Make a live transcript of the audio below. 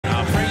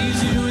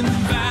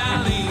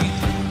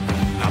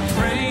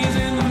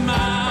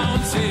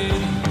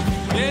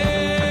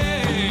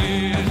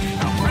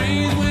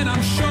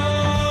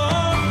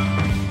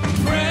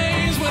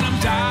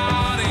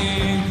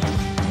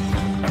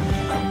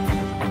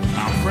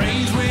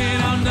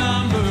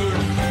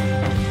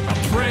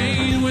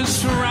we're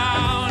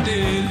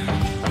surrounded.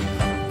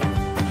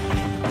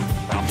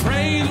 I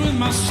praise with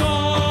my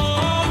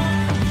song.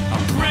 I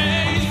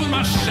praise with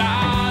my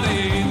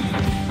shouting.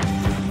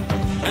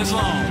 As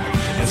long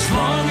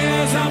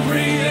as I'm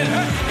breathing,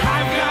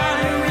 I've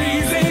got a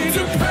reason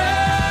to praise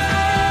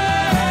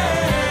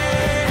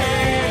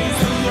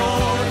the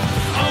Lord,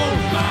 oh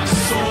my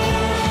soul.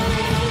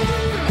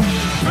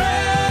 Praise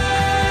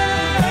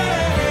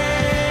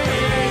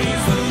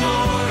the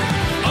Lord,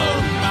 oh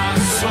my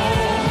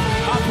soul.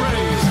 I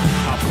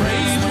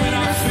praise when I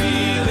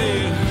feel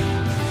it.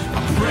 I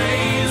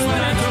praise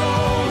when I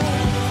don't.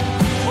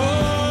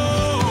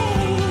 Oh,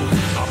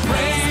 I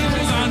praise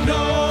 'cause I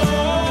know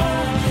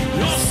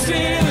you're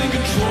still in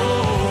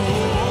control.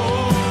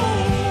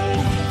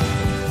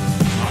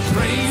 My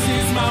praise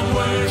is my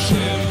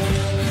worship.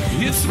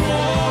 It's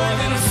more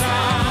than a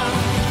sound.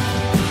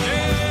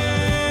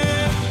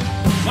 Yeah.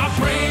 My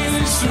praise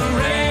is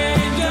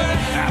surrender.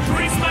 I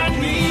brings my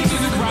knees to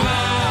the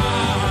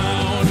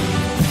ground.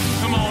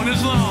 Come on,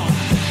 as long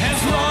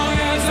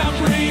as I'm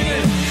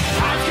breathing,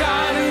 I've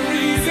got a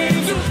reason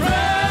to praise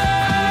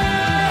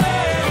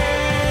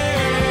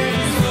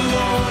the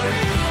Lord,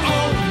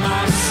 oh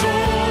my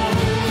soul.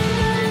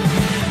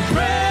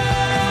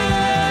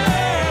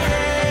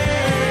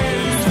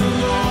 Praise the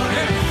Lord,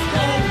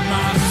 oh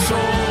my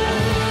soul.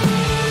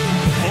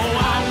 Oh,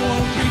 I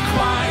won't be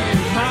quiet.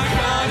 My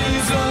God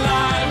is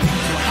alive.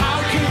 So how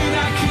can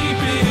I keep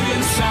it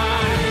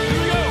inside?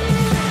 Here we go.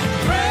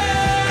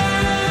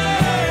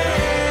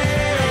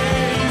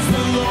 Praise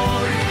the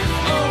Lord,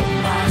 oh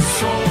my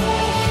soul.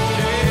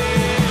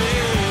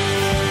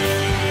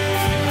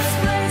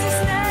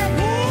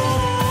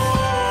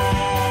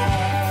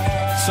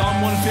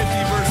 Psalm 150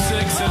 verse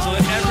 6 says,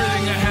 let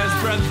everything that has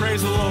breath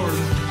praise the Lord.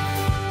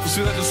 Let's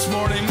do that this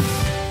morning.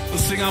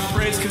 Let's sing out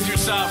praise because you're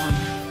sovereign.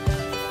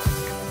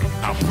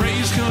 I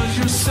praise because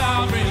you're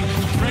sovereign.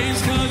 I praise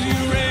because you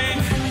reign.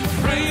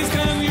 Praise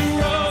because you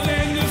rose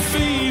and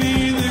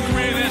defeated the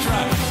grave. That's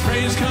right.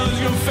 Praise because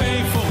you're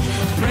faithful.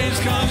 Praise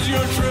because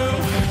you're true.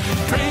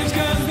 Praise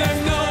because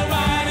there's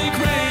nobody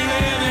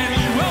greater than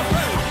you. Oh,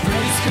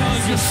 praise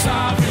because you're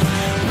sovereign.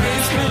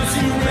 Praise because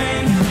you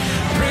reign.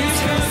 Praise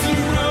because you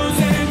rose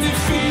and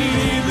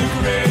defeated the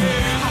grave.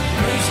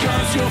 Praise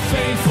because you're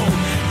faithful.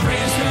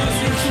 Praise because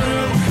you're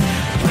true.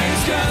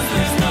 Praise because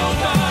there's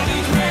nobody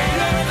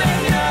greater than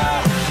you.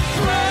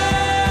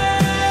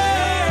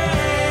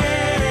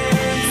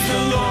 Praise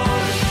the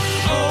Lord,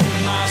 oh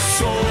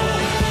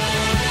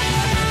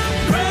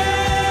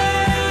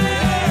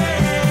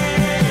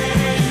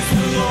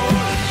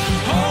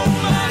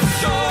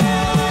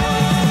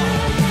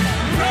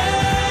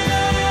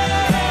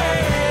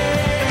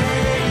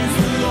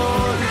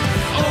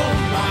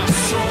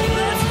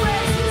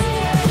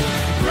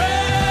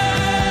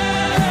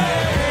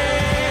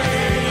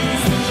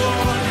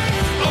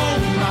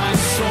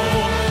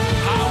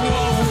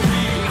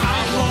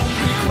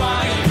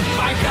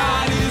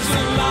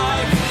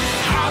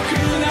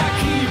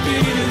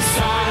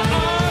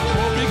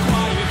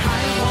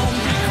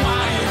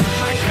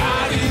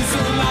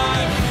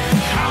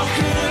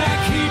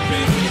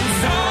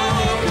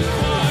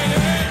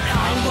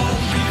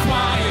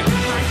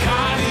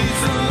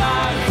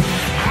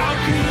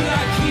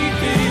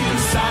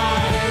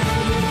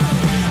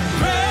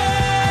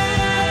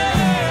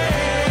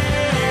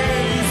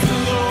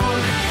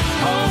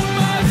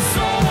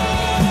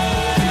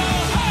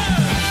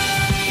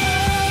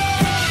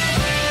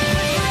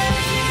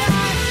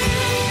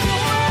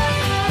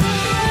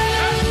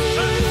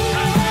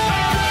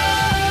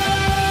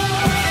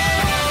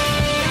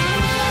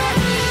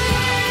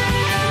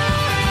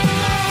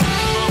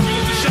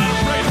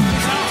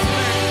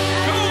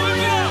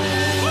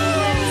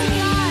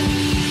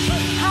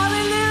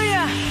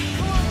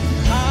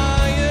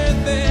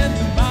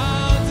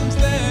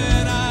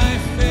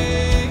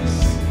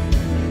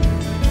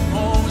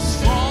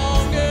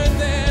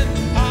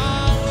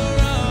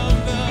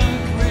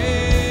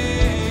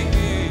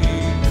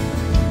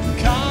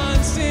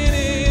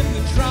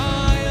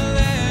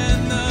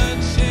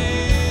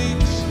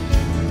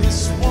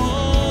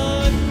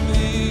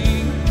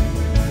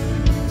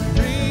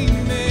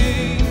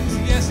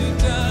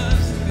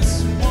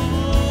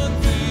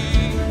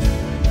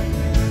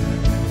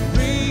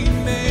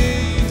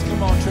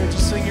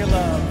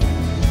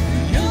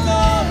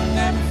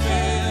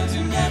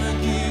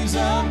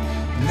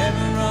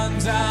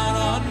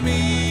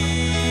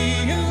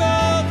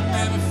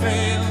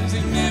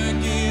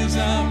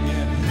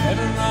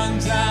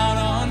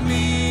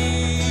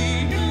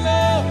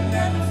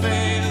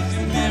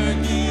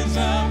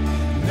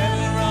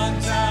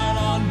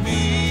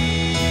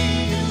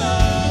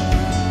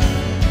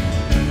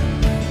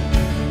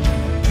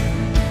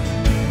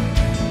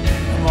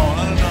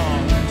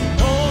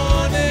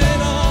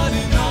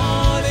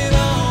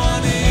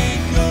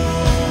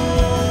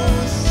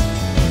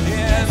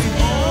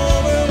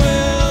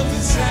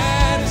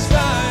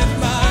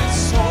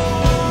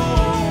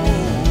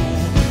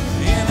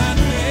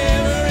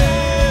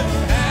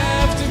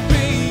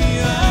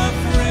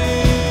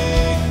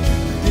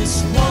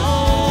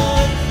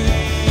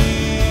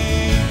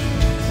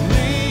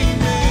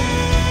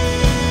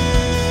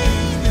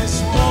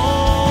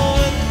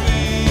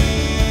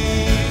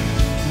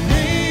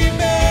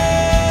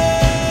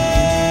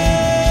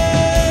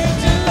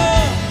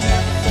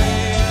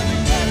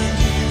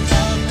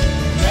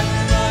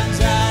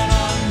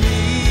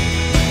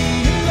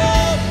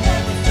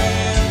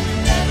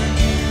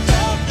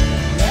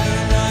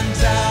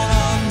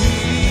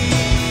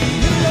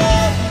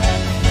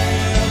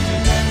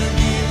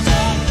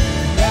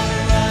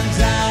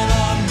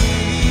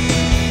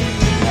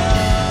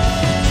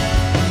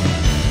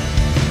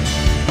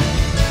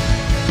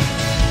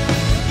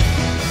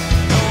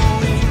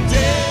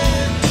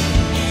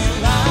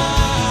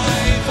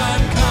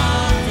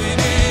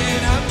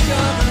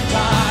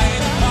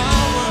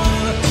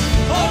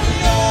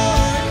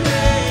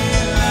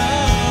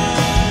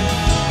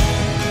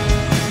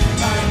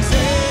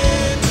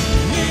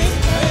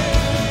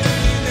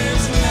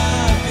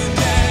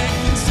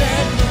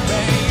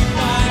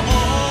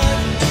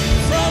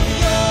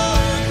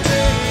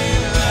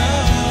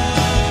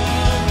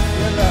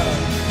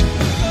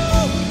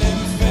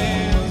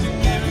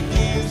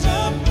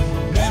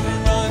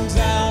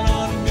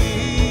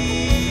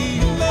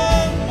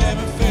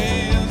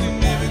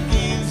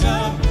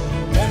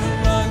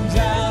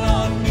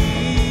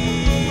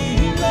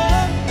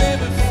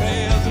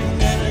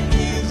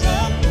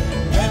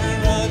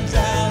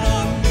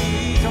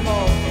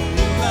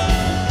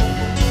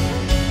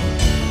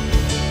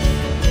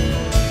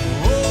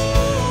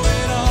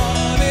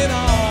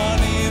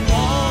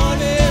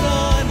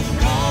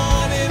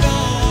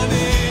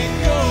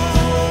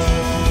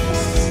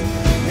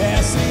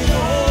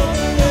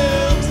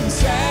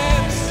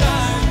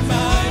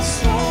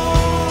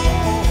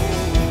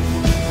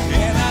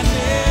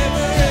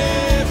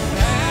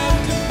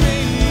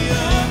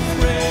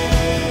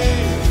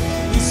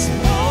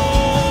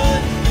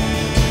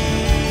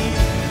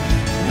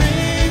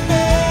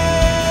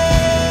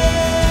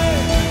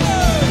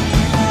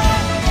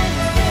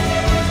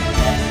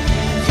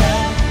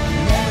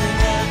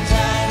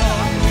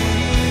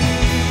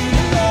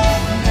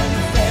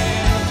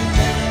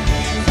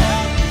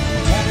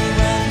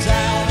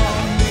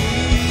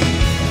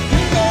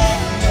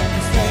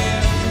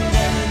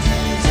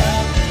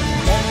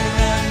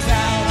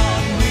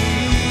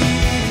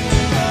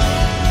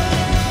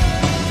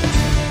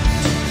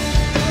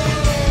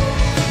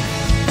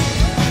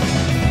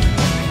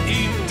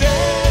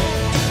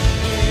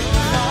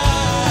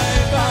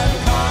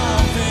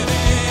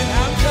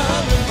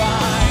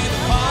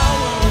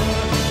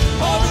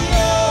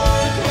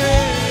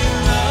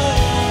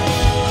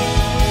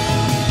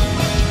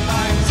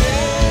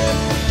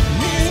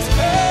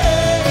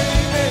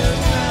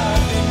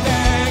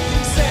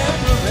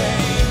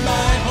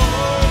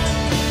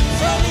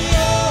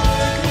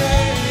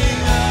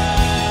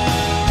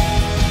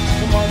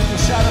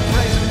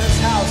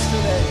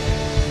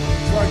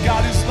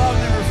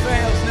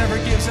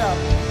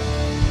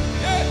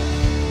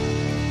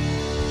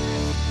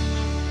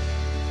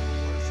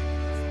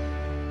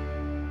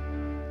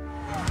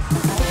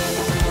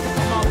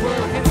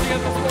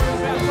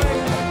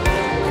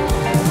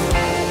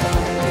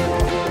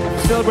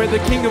celebrate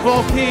the King of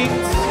all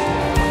kings,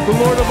 the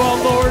Lord of all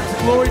lords.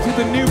 Glory to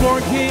the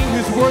newborn King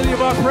who's worthy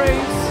of our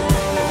praise.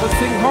 Let's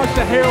sing Hark,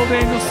 the Herald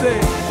angels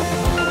sing.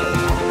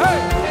 Hey!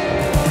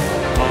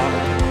 Hark,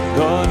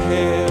 the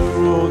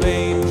Herald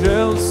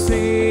angels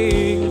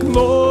sing,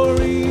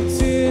 glory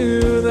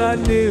to the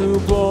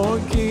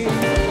newborn King.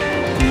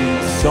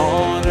 Peace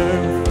on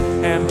earth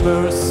and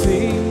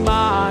mercy,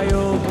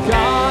 mild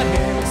God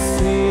and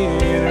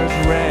sinners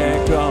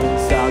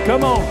reconciled.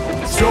 Come on!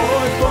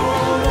 Joyful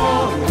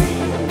all the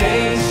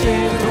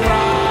nations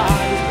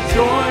rise,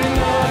 join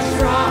the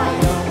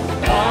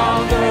triumph of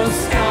the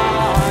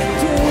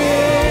skies.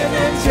 With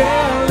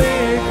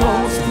angelic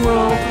hosts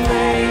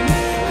proclaim,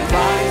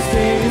 Christ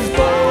is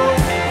born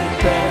in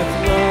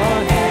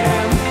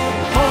Bethlehem.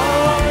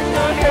 Hark,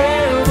 the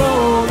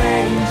herald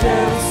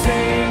angels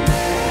sing,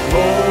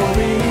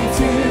 glory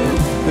to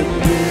the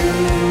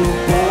newborn.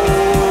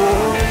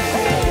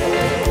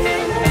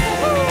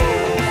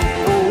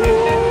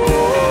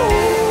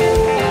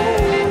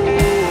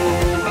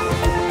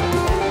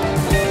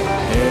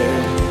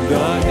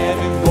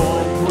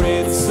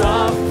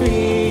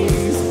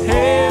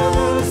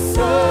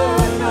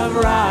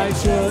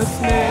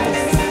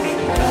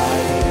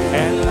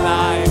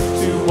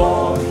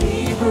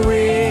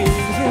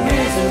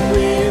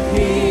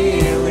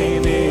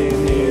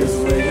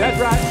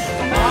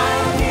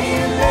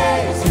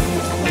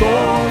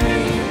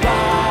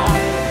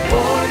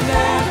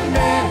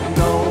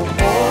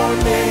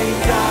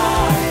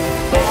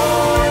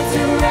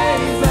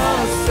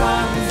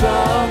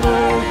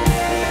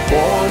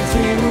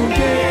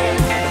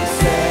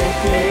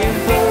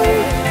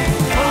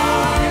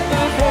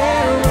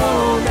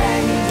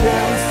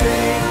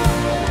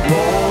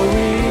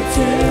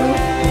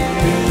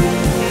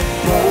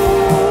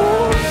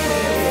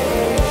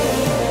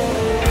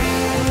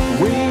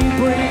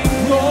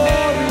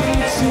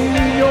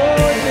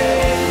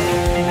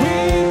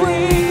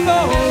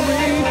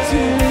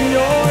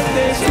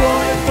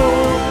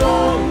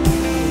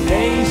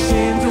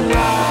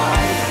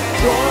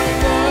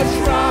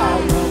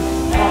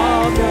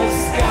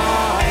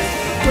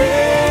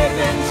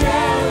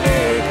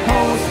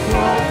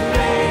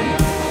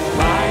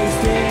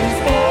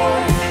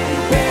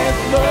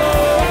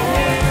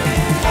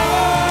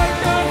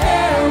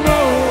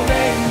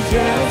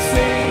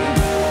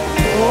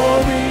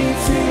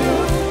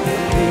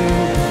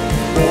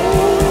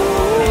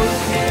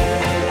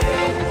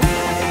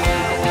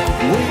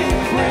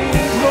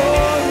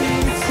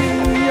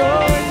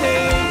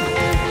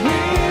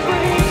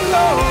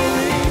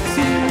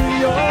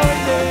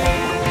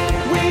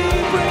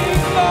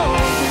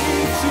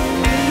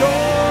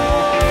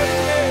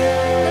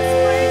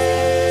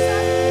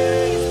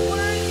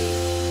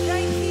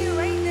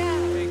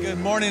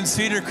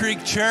 Cedar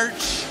Creek Church.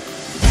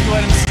 Let's go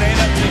ahead and stand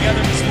up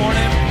together this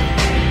morning.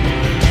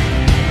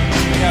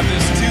 We have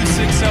this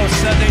 260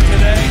 Sunday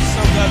today.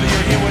 So glad that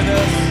you're here with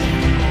us.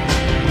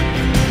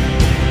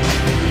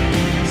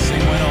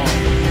 Sing When All.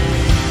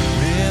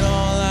 When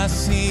all I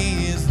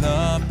see is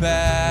the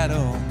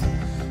battle,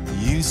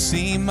 you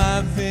see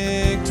my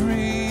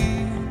victory.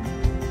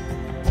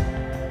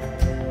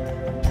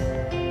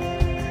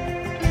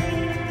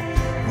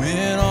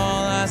 When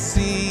all I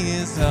see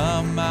is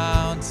a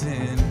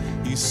mountain,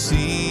 you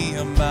see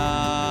a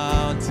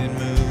mountain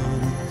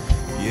move.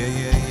 Yeah,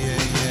 yeah,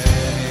 yeah,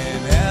 yeah.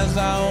 And as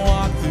I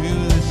walk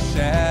through the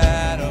shadows,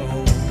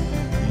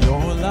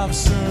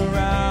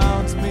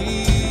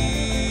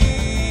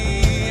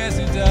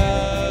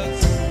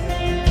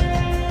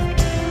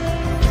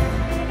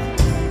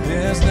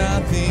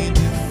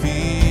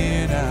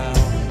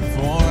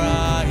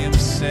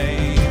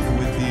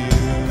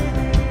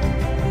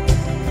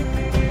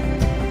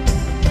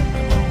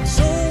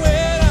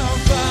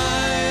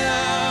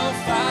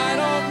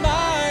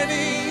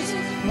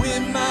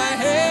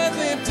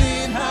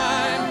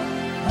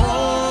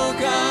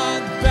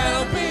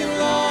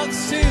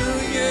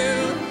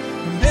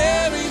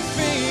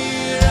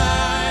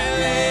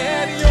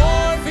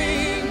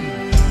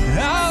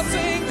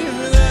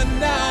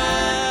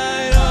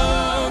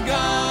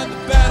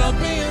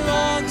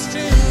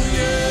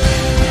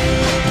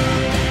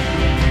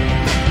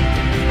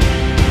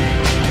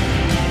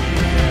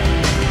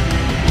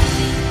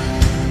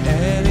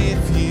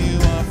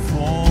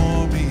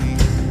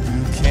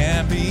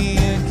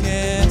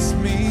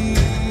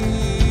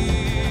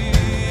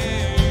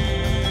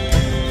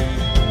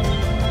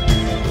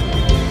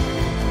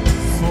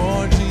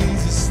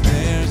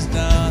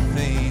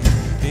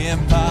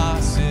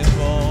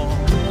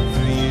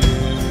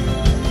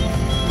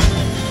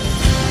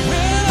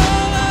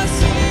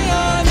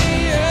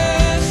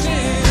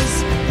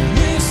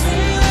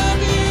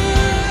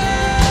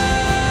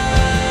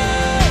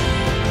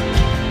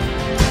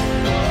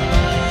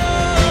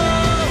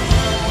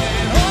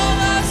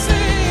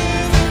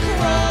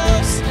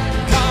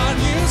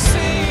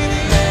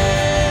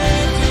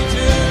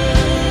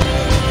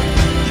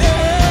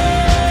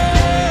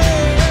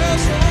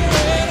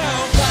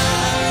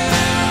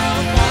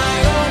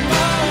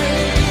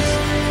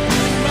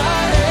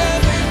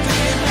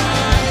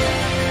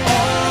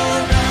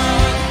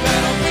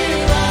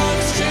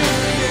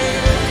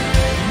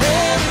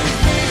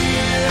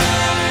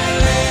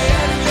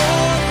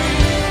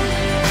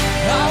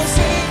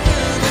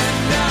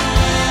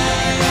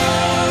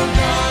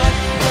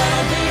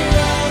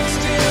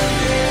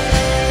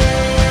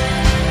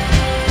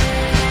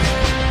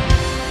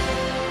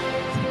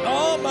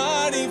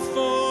 mighty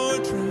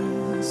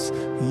fortress.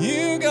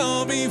 You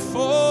go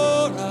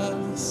before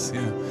us.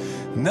 Yeah.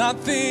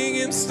 Nothing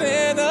can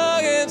stand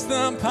against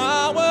the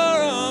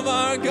power of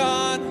our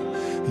God.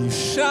 You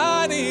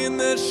shine in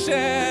the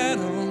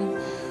shadow.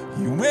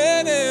 You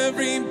win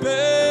every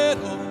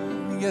battle.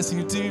 Yes,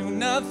 you do.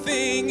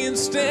 Nothing can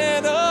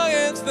stand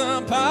against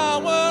the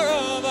power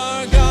of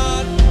our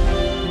God.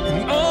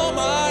 An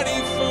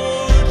almighty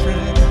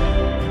fortress.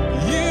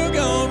 You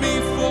go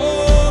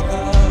before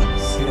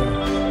us.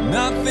 Yeah.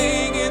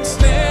 Nothing can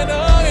stand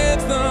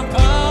against the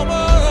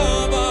power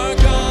of our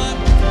God.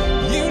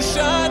 You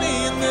shine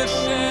in the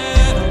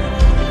shadow.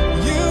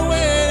 You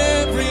win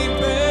every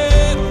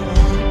battle.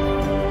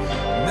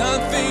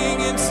 Nothing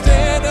can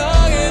stand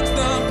against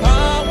the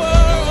power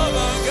of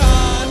our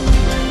God.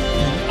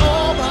 An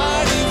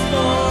almighty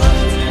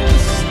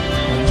fortress.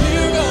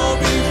 You go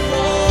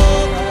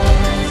before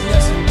us.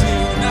 Yes, you do.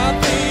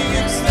 Nothing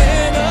can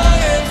stand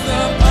against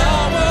the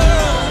power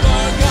of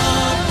our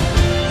God.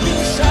 You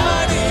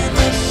shine in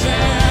the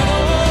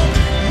shadow.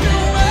 You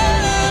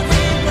win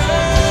every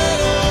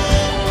battle.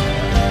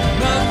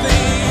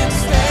 Nothing can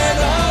stand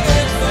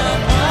against the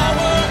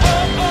power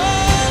of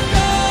our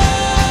God.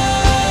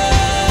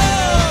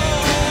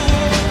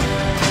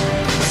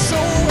 So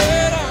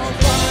when I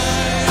fight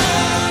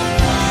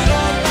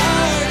on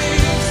my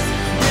knees,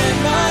 with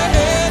my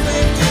head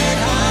lifted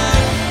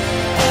high,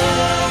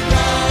 oh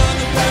God,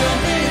 the battle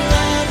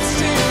belongs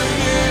to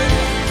you.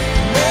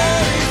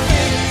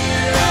 Everything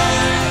here I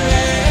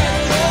lay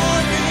at your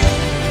feet.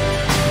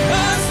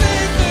 I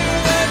sing through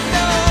the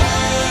night,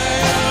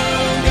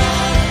 oh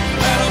God, the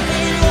battle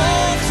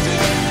belongs to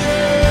you.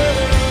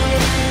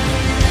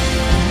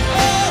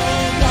 Oh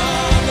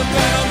God, the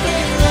battle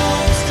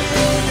belongs to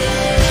you.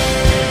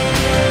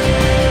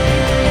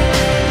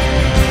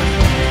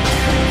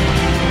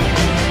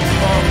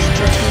 Oh,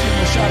 church, we give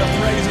a shout of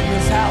praise in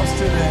this house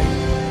today.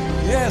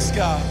 Yes,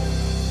 God.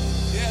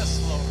 Yes,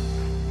 Lord.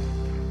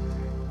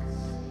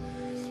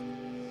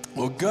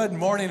 Well, good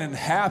morning and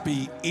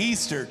happy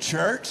Easter,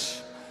 church.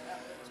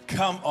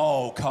 Come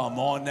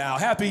on now.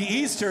 Happy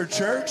Easter,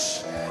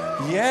 church.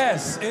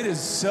 Yes, it is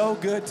so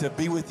good to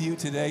be with you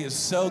today. It's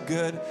so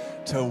good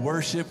to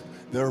worship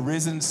the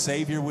risen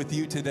Savior with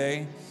you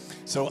today.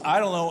 So I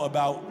don't know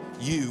about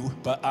you,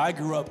 but I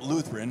grew up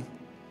Lutheran.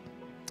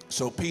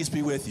 So peace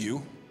be with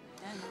you.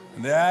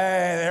 Hey,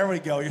 there we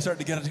go. You're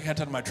starting to catch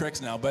on to my tricks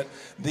now. But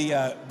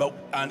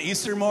on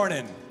Easter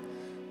morning,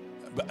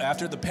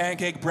 after the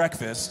pancake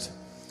breakfast,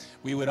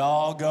 we would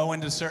all go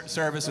into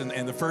service,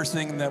 and the first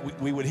thing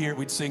that we would hear,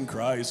 we'd sing,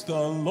 "Christ the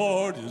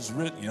Lord is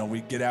risen." You know,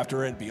 we'd get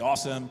after it. It'd be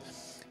awesome.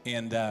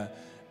 And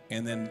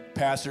then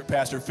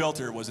Pastor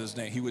Filter was his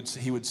name. He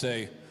would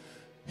say,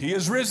 "He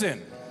is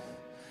risen."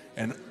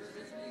 And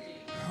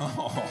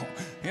oh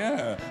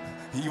yeah.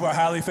 You are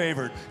highly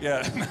favored.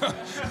 Yeah.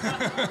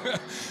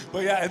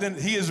 But yeah, and then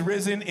he is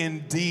risen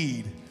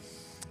indeed.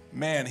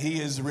 Man, he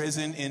is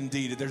risen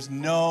indeed. There's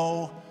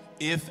no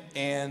ifs,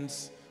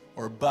 ands,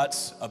 or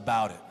buts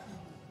about it.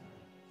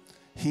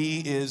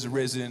 He is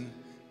risen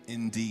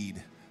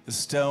indeed. The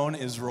stone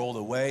is rolled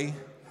away.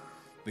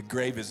 The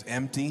grave is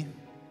empty.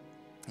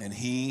 And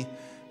he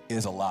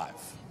is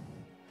alive.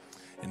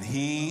 And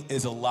he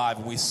is alive.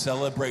 And we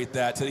celebrate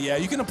that today. Yeah,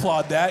 you can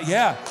applaud that.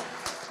 Yeah.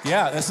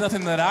 Yeah, that's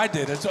nothing that I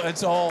did.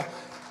 It's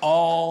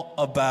all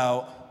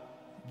about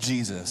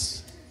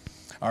Jesus.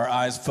 Our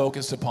eyes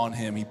focused upon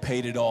him. He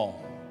paid it all.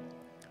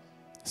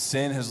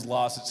 Sin has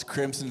lost its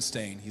crimson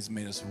stain. He's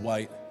made us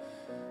white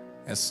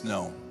as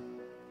snow.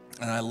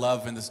 And I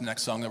love in this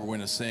next song that we're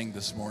going to sing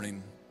this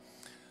morning,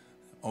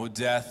 "O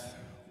death,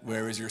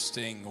 where is your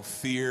sting? O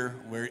fear,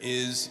 where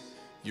is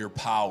your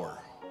power?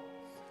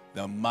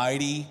 The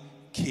mighty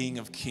King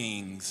of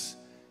Kings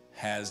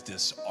has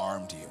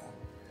disarmed you."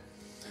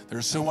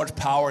 There's so much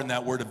power in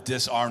that word of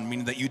disarmed,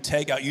 meaning that you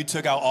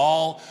took out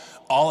all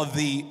of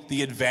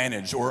the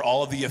advantage or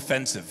all of the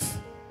offensive.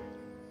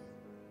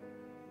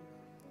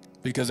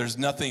 Because there's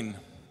nothing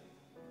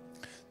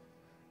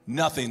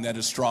that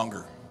is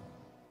stronger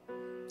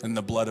than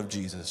the blood of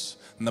Jesus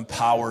and the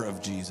power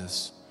of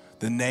Jesus,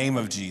 the name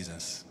of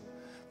Jesus.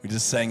 We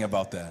just sang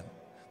about that.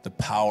 The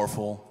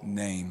powerful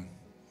name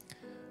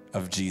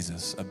of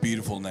Jesus, a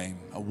beautiful name,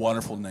 a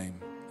wonderful name,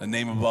 a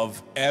name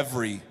above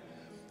every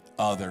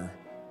other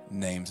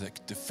names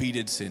that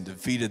defeated sin,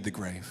 defeated the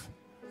grave.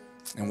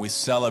 And we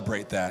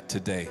celebrate that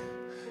today.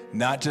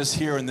 Not just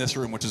here in this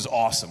room, which is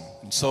awesome.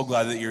 I'm so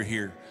glad that you're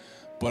here,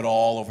 but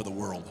all over the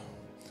world.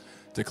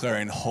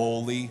 Declaring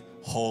holy,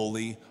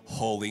 holy,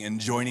 holy, and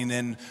joining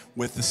in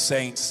with the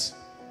saints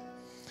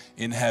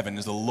in heaven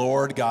is the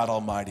Lord God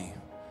Almighty.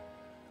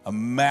 A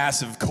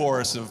massive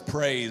chorus of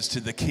praise to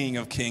the King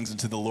of Kings and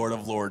to the Lord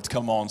of Lords.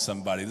 Come on,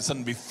 somebody. There's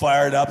something to be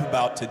fired up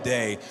about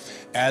today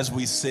as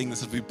we sing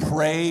this, as we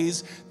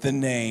praise the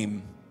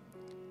name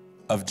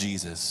of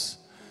Jesus.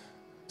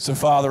 So,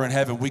 Father in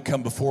heaven, we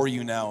come before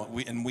you now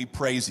and we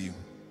praise you.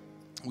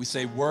 We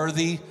say,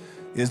 worthy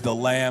is the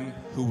Lamb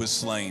who was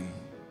slain.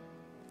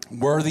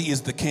 Worthy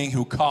is the King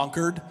who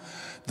conquered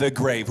the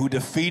grave, who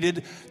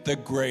defeated the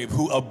grave,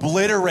 who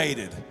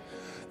obliterated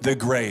the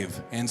grave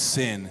and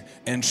sin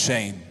and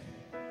shame.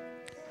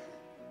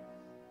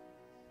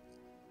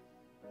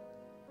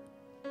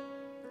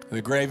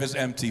 The grave is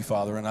empty,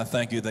 Father, and I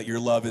thank you that your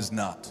love is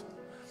not.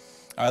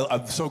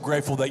 I'm so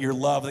grateful that your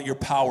love, that your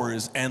power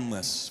is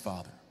endless,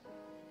 Father.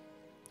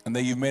 And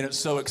that you've made it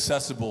so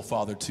accessible,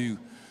 Father, to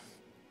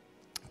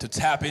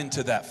tap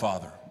into that,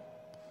 Father.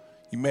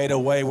 You made a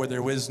way where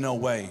there was no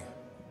way.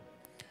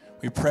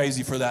 We praise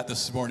you for that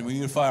this morning. We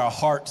unify our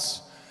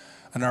hearts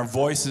and our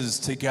voices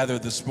together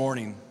this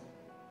morning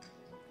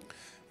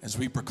as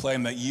we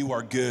proclaim that you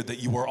are good, that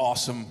you are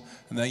awesome,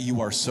 and that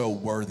you are so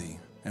worthy.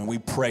 And we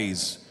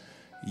praise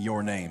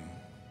your name.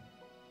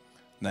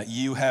 That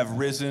you have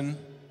risen.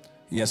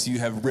 Yes, you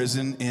have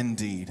risen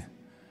indeed.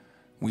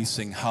 We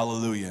sing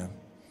hallelujah.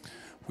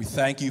 We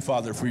thank you,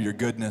 Father, for your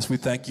goodness. We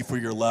thank you for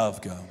your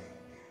love, God.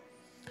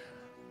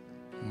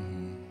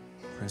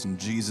 Praise in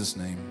Jesus'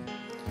 name.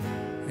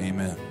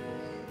 Amen.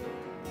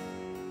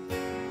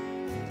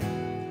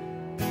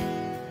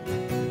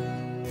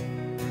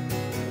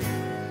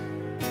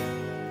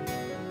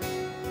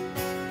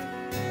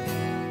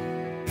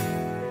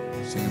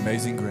 Sing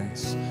Amazing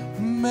Grace.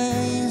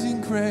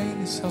 Amazing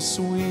grace, how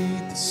sweet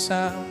the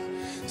sound,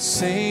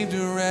 saved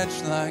a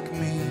wretch like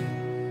me.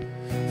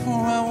 For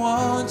I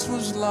once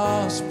was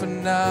lost, but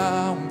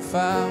now I'm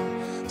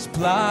found. Was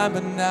blind,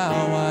 but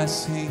now I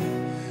see.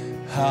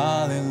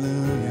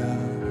 Hallelujah.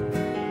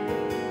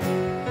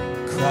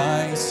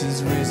 Christ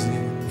is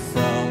risen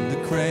from the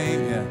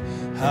grave. Yeah.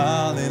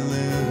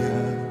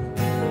 Hallelujah.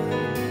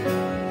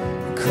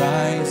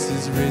 Christ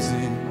is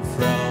risen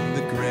from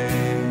the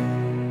grave.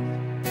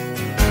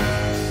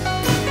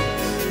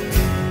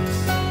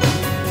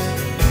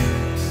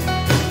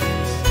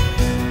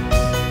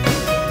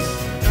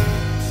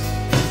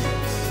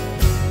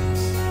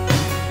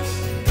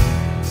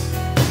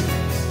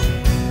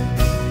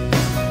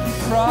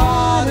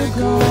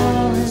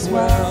 Prodigal is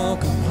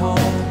welcome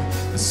home,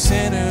 the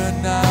sinner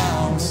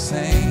now a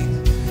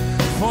saint.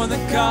 For the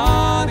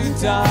God who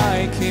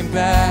died came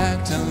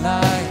back to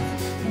life,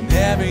 and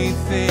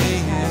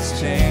everything has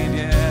changed.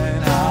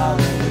 And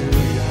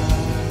hallelujah,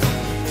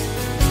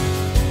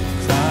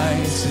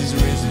 Christ is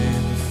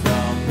risen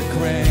from the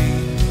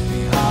grave.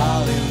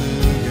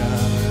 Hallelujah,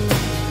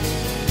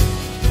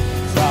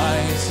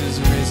 Christ is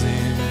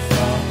risen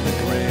from the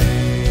grave.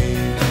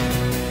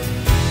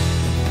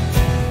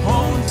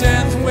 Oh,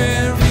 death,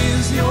 where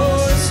is your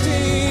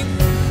sting?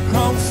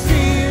 Oh,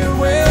 fear,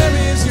 where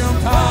is your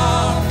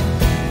power?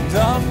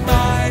 The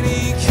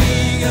mighty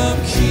King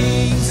of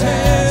Kings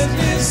has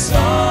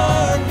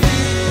disarmed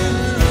you,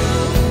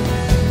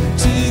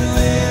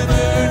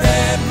 delivered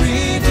and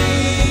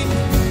redeemed.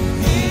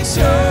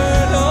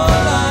 Eternal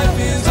life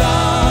is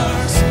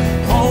ours.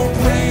 Oh,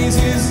 praise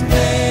his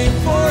name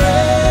forever.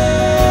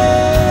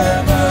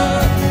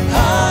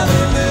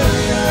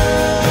 Hallelujah.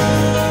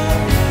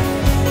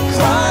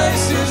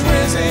 Christ is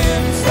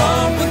risen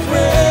from the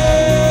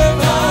grave.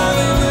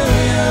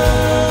 Hallelujah.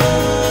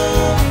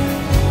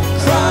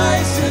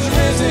 Christ is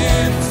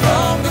risen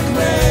from the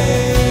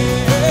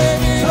grave.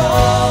 And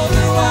all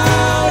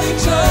throughout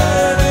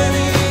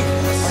eternity,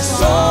 our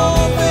soul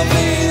will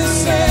be the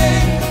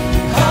same.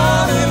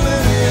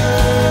 Hallelujah.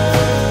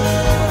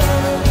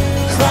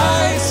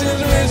 Christ is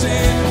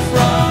risen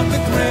from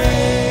the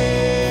grave.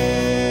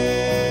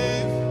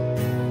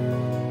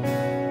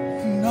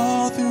 And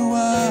all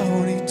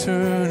throughout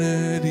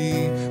eternity,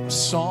 our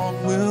song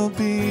will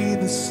be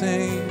the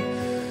same.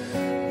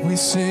 We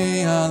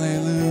sing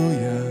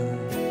hallelujah,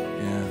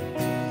 yeah.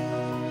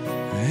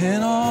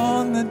 And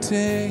on the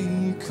day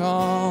you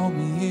call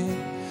me in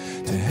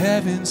to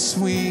heaven's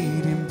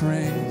sweet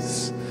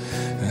embrace,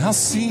 and I'll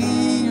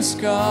see your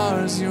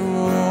scars,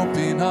 your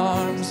open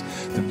arms,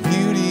 the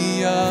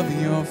beauty of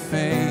your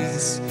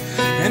face.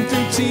 And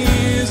through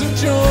tears of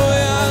joy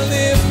I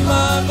lift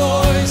my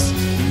voice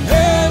in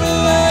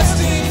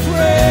everlasting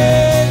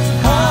praise.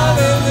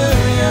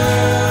 Hallelujah.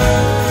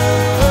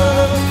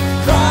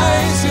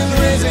 Christ is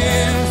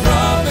risen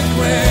from the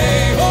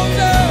grave.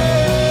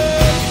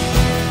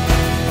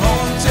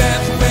 Oh,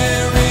 death,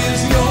 where is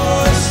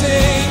your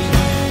sting?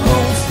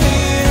 Oh,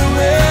 fear,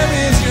 where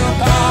is your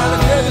power?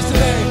 Declare this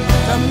today.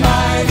 The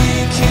mighty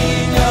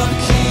King of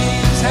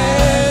Kings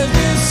has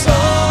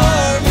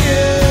disarmed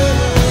you,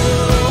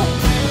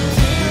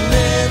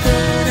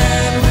 delivered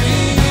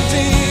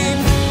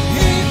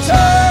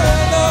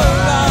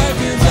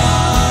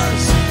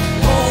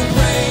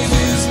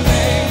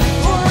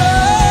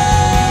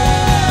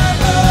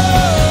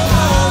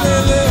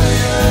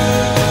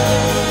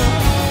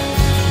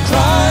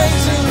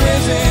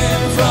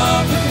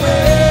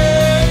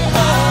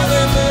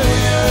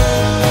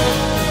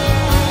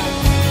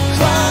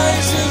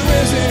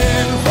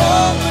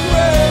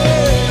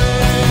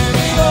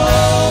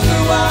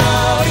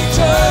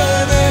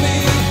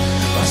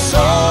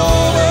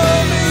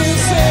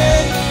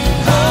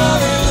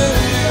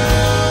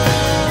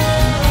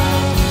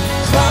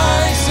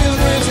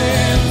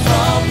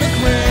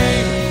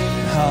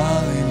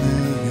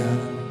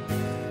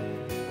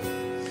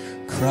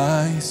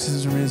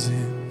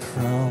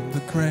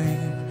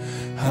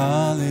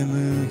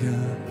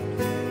hallelujah.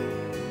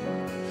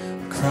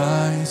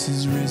 Christ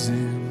is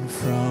risen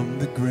from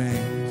the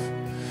grave,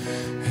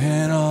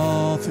 and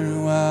all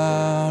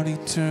throughout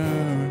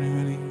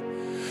eternity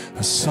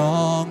a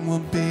song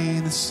will be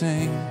the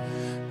same,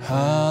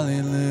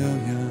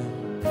 hallelujah.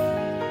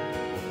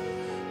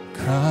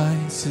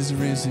 Christ is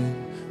risen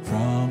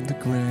from the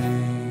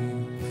grave.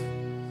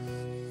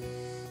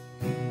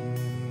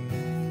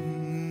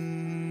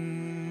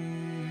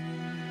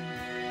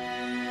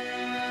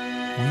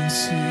 We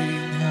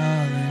sing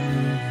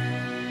hallelujah,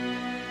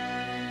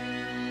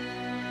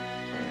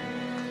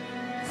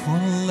 for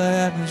the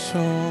Lamb is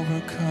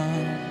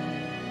overcome.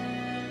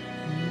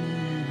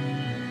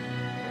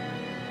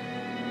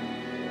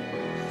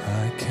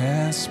 I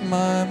cast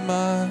my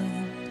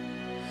mind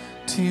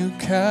to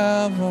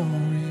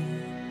Calvary,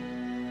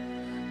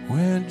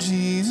 where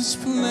Jesus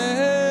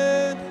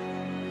bled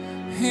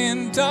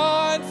and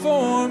died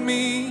for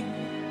me.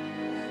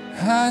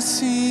 I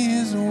see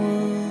his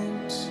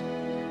wounds,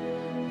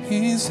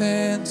 his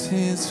hands,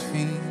 his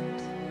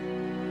feet,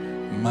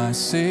 my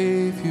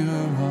Savior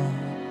on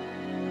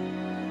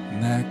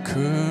that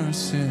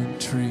cursed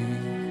tree.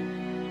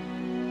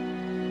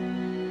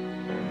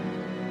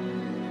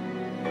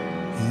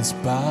 His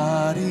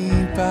body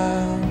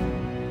bound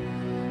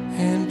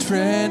and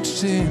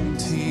drenched in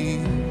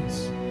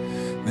tears,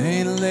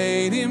 they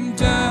laid him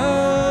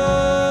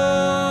down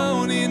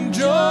in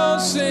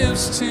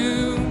Joseph's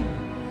tomb,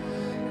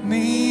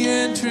 the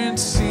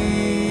entrance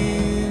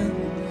sealed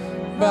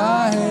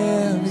by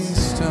heavy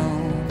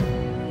stone.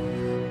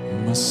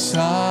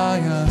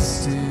 Messiah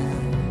still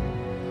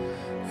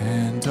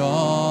and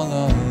all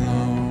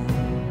alone.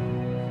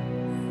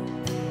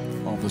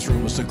 All this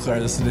room must declare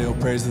this today. Oh,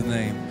 praise the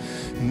name.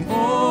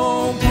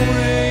 Oh,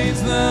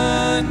 praise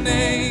the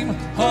name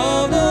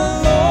of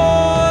the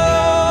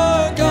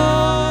Lord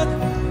God.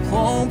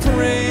 Oh,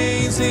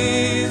 praise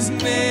his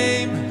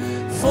name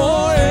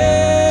forevermore.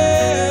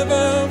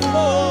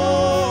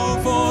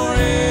 For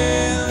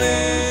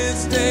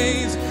endless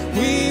days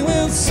we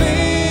will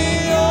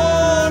sing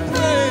your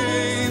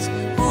praise,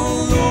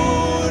 oh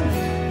Lord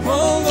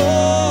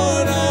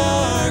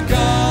our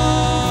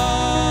God.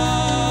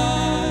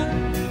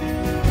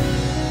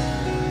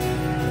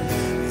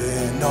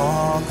 Then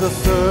on the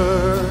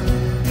third,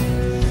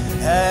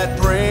 at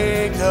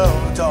break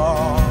of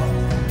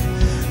dawn,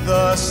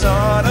 the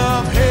Son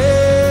of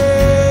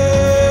Heaven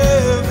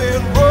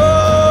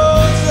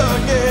rose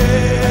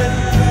again.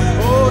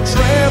 Oh,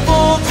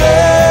 tremble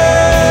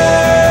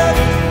death,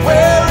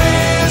 where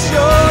is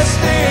your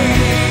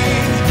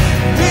sting?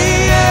 The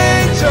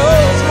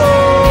angels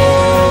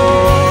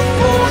roar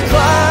for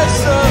Christ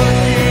the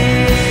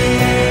King.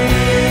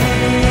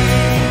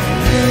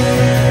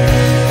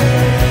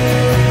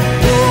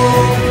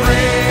 Oh,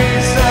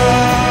 praise the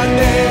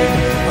name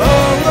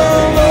of the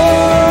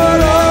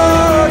Lord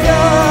our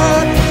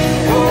God.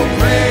 Oh,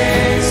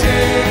 praise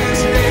his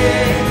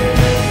name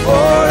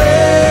forevermore.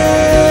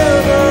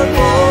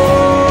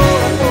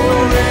 For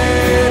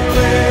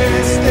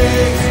endless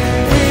days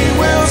we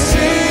will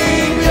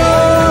sing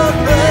your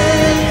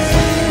praise,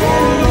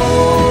 oh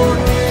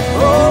Lord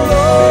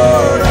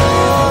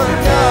our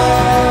God.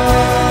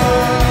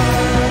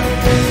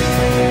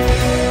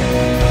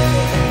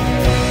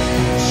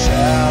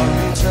 Shall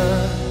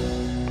return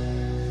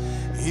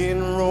in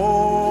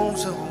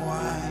robes of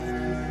white,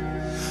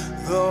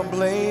 the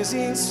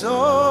blazing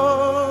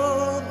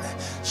sun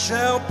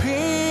shall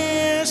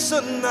pierce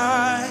the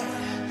night,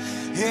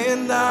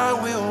 and I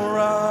will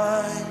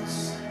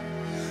rise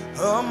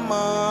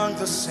among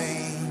the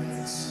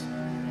saints,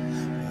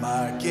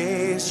 my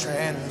gaze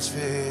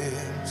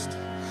transfixed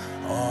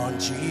on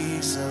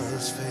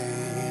Jesus' face.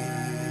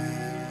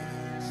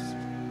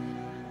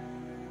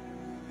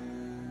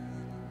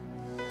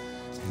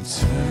 And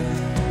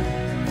turn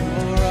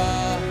your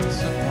eyes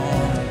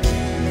upon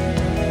Jesus.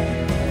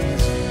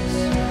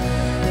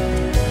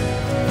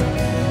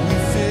 We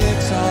fix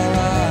our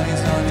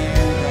eyes on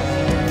you,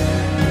 God,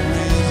 the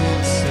risen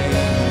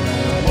Savior,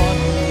 the one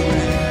who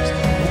reigns,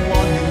 the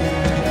one who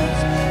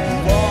lives, the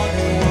one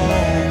who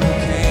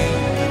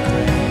overcame the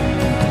grave.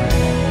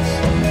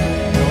 Your name,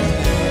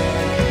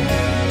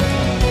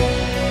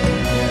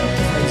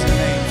 praise your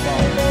name,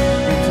 Father.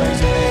 We praise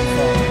your name,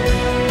 Father.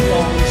 We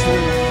all this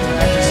room,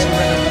 as you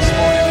surrender this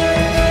morning,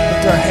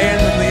 lift our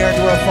hands in the air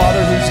to our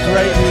Father who's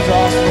great, who's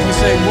awesome. And we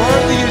say,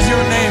 worthy is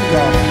your name,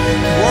 God.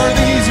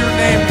 Worthy is your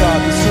name, God,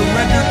 the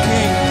surrendered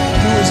King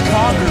who has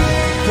conquered,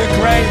 the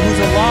great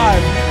who's alive.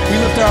 We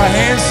lift our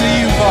hands to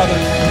you, Father,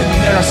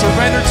 and our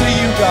surrender to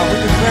you, God. We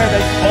declare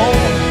that, oh,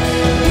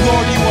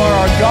 Lord, you are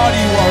our God,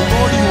 you are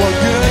Lord, you are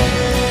good.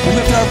 We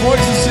lift our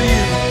voices to you.